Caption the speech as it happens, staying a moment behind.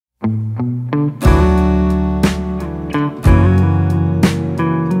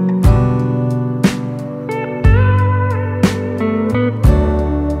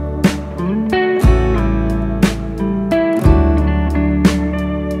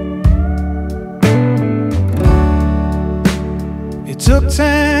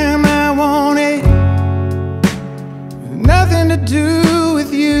time I wanted, nothing to do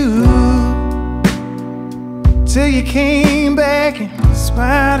with you, till you came back and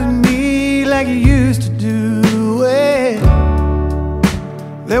smiled at me like you used to do. Well,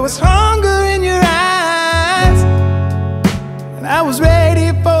 there was hunger in your eyes, and I was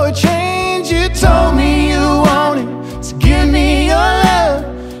ready for a change. You told me you wanted to give me your love.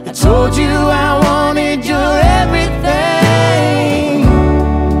 I told you I wanted your everything.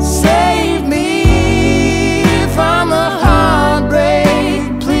 Save me from a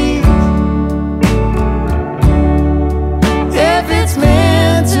heartbreak, please. If it's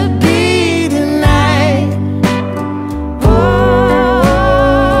meant to be tonight. Oh,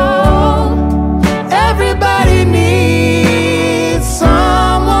 everybody needs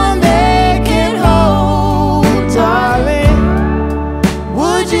someone they can hold, darling.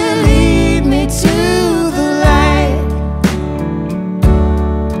 Would you lead me to the light?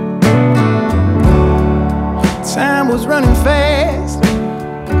 Time was running fast,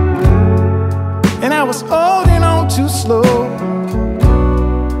 and I was holding on too slow.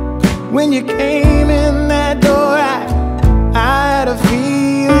 When you came in that door, I had a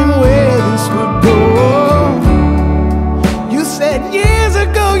feeling where this would go. You said years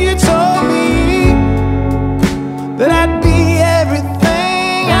ago, you told me that I'd be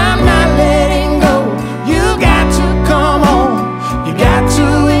everything. I'm not letting go. You got to come home. You got to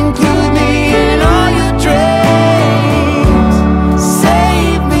include me in all your dreams.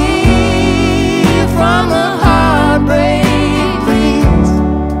 Save me from a heartbreak, please.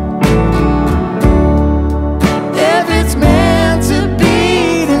 If it's meant to be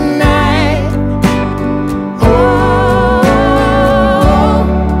tonight. Oh,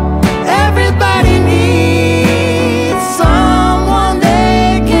 everybody needs someone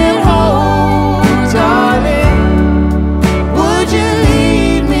they can hold, darling. Would you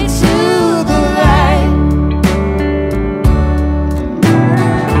lead me to the light?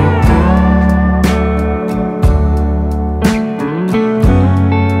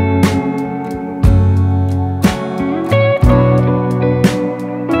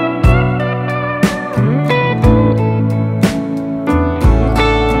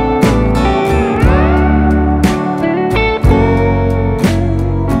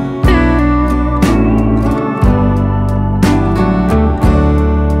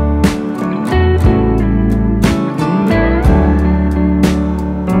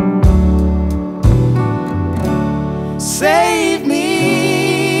 Save me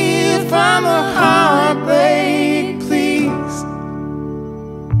from a heartbreak, please.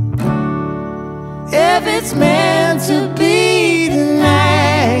 If it's meant to be